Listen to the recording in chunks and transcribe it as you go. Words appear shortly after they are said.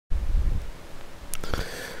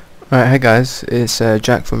Right, hey guys, it's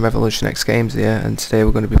Jack from Revolution X Games here, and today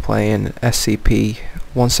we're going to be playing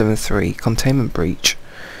SCP-173 Containment Breach.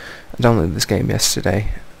 I downloaded this game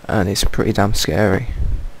yesterday, and it's pretty damn scary.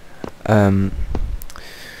 That's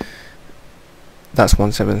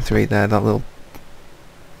 173 there, that little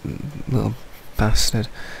bastard.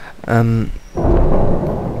 Yeah,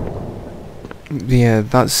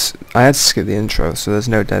 I had to skip the intro, so there's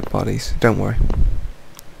no dead bodies. Don't worry.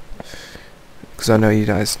 Because I know you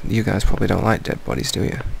guys probably don't like dead bodies, do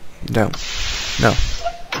you? You don't? No.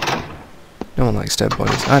 No one likes dead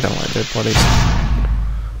bodies. I don't like dead bodies.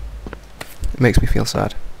 It makes me feel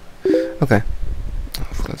sad. Okay. Oh,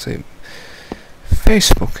 for God's sake.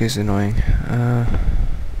 Facebook is annoying.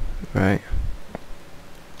 Right.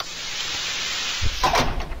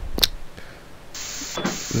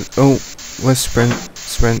 Oh, where's sprint?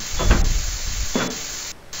 Sprint.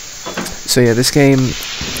 So yeah, this game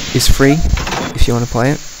is free if you want to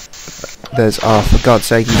play it. There's, oh for God's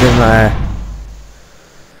sake, he's in there.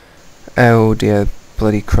 Oh dear,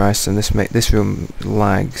 bloody Christ! And this room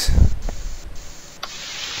lags.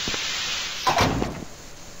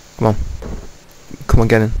 Come on,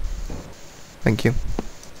 get in. Thank you.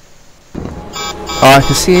 Oh, I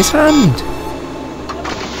can see his hand.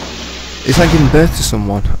 It's like giving birth to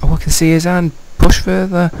someone. Oh, I can see his hand. Push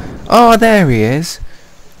further. Oh, there he is.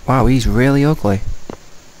 Wow, he's really ugly.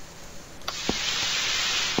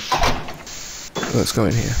 Let's go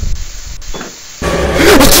in here.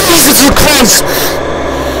 Oh, Jesus Christ!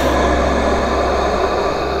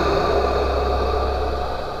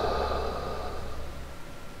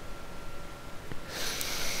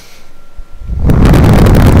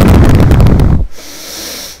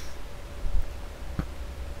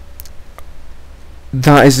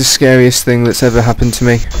 That is the scariest thing that's ever happened to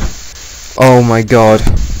me. Oh my God.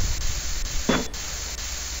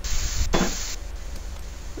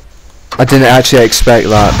 I didn't actually expect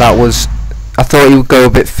that. I thought he would go a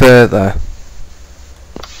bit further.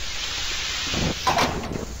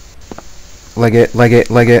 Leg it.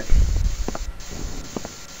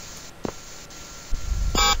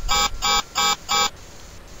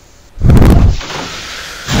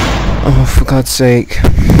 Oh, for God's sake.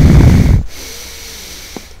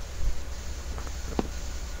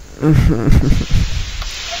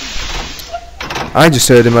 I just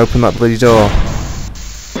heard him open that bloody door.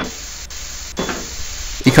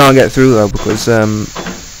 You can't get through though because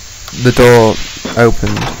the door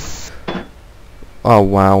opened. Oh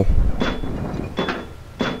wow.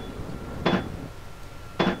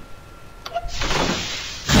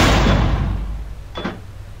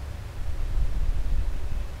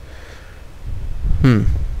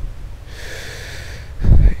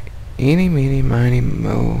 Eeny meeny miny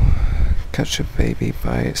mo, catch a baby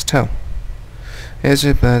by its toe. Is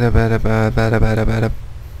it better?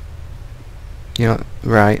 You know,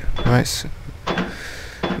 right. I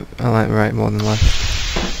like right more than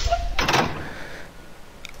left.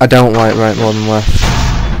 I don't like right more than left.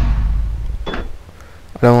 I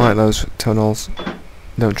don't like those tunnels.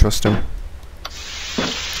 Don't trust them.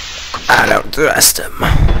 I don't trust them.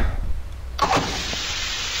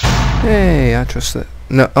 Hey, I trust it.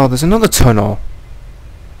 No, oh, there's another tunnel.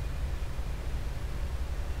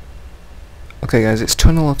 Okay, guys, it's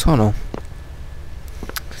tunnel or tunnel.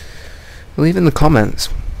 Leave in the comments.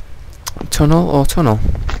 Tunnel or tunnel?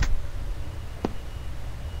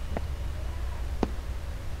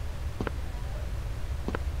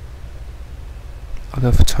 I'll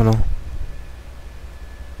go for tunnel.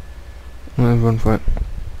 I'm gonna run for it.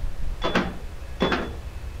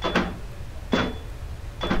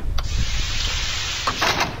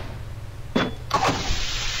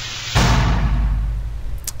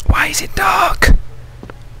 Why is it dark?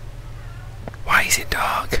 Why is it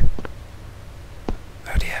dark?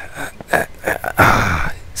 Oh dear.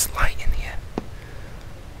 It's light in here.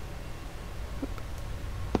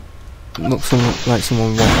 Looks like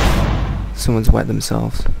someone's wet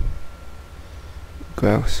themselves.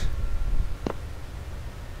 Gross.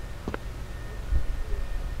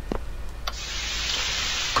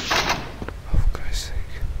 Oh, for Christ's sake.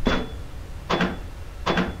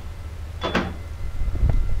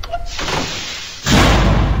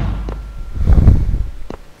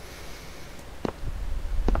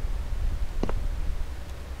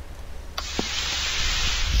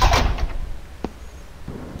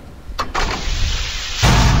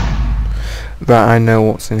 But I know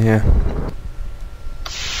what's in here.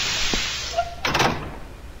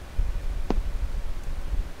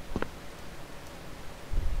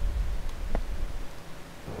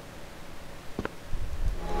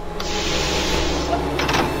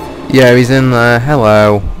 Yeah, he's in there.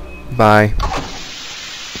 Hello. Bye.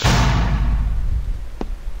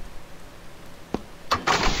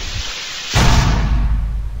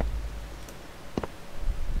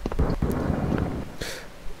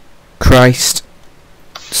 Christ's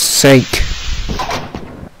sake.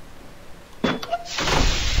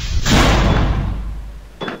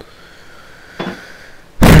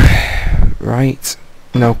 Right.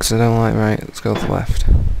 No, because I don't like right. Let's go to the left.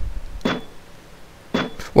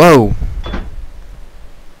 Whoa!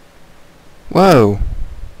 Whoa!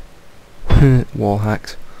 Wall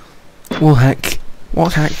hacked. Wall hack. Wall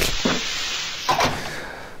hack.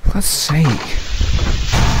 For God's sake.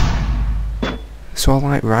 So I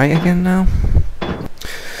like right again now?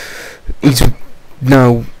 He's...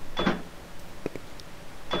 No.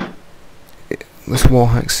 Let's wall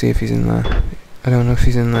hack, see if he's in there. I don't know if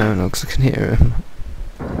he's in there or not, because I can hear him.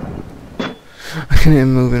 I can hear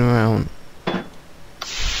him moving around.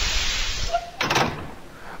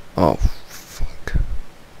 Oh, fuck.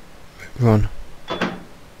 Run.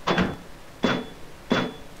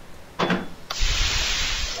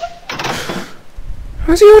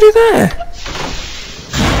 How's he already there?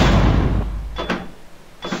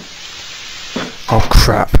 Oh,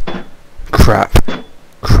 crap. Crap.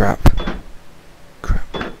 Crap.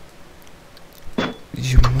 Crap.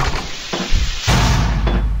 You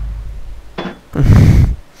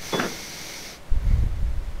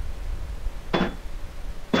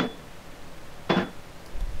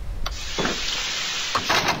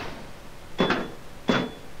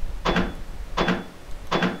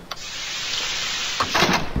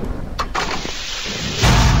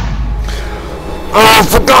Oh,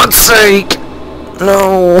 for God's sake!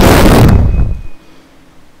 No!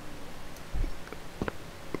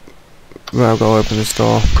 Right, I'll go open this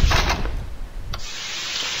door.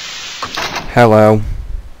 Hello.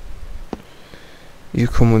 You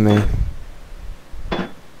come with me.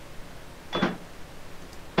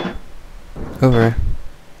 Over here.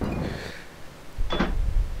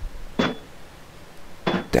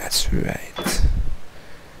 That's right.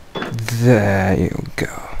 There you go.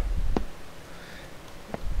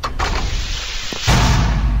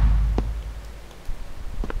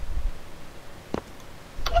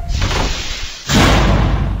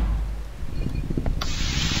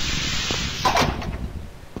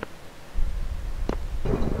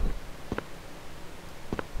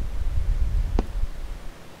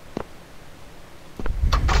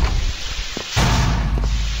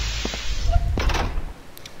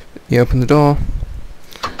 You open the door.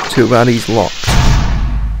 Too bad he's locked.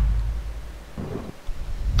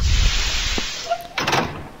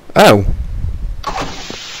 Oh!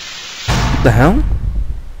 What the hell?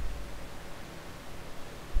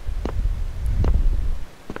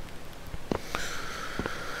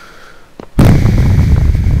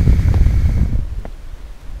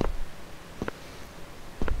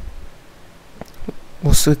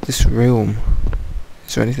 What's with this room?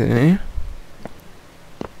 Is there anything in here?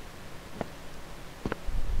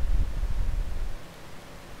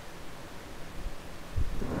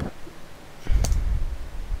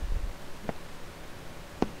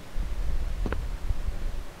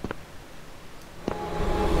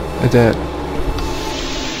 A dead.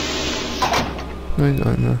 No, he's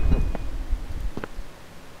not in there.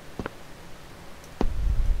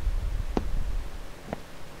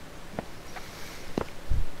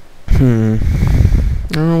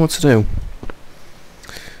 I don't know what to do.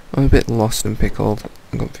 I'm a bit lost and pickled.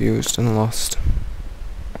 I'm confused and lost.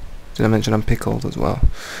 Did I mention I'm pickled as well?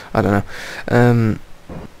 I don't know.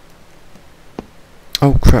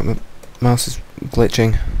 Oh crap, my mouse is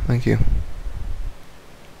glitching. Thank you.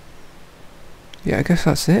 Yeah, I guess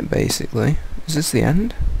that's it basically. Is this the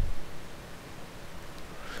end?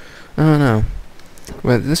 I don't know.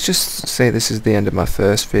 Well, let's just say this is the end of my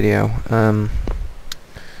first video.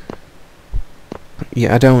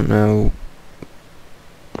 Yeah, I don't know.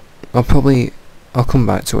 I'll come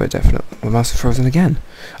back to it definitely. My mouse is frozen again.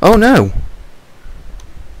 Oh no!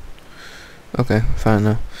 Okay, fine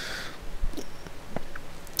now.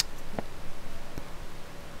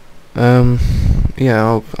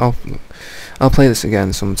 Yeah, I'll play this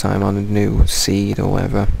again sometime on a new seed or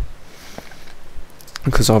whatever.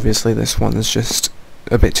 Because obviously this one is just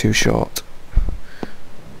a bit too short.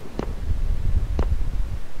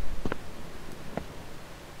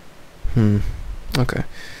 Okay.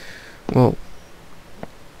 Well,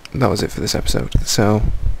 that was it for this episode. So,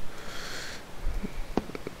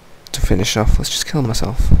 to finish off, let's just kill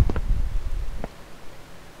myself.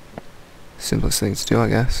 Simplest thing to do, I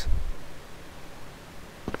guess.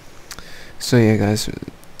 So yeah, guys,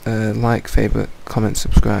 like, favorite, comment,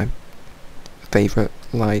 subscribe. Favorite,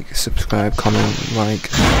 like, subscribe, comment,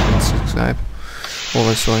 like, and subscribe. All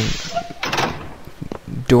this sort.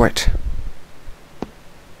 Do it.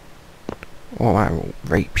 Or I will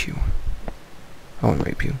rape you. I won't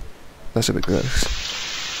rape you. That's a bit gross.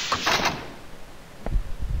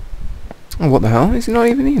 Oh, what the hell? Is he not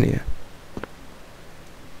even in here?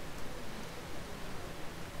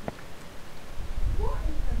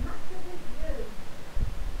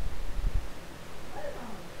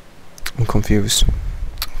 I'm confused.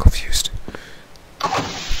 I'm confused.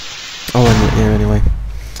 I'll end it here anyway.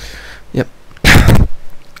 Yep.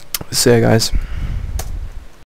 See ya, guys.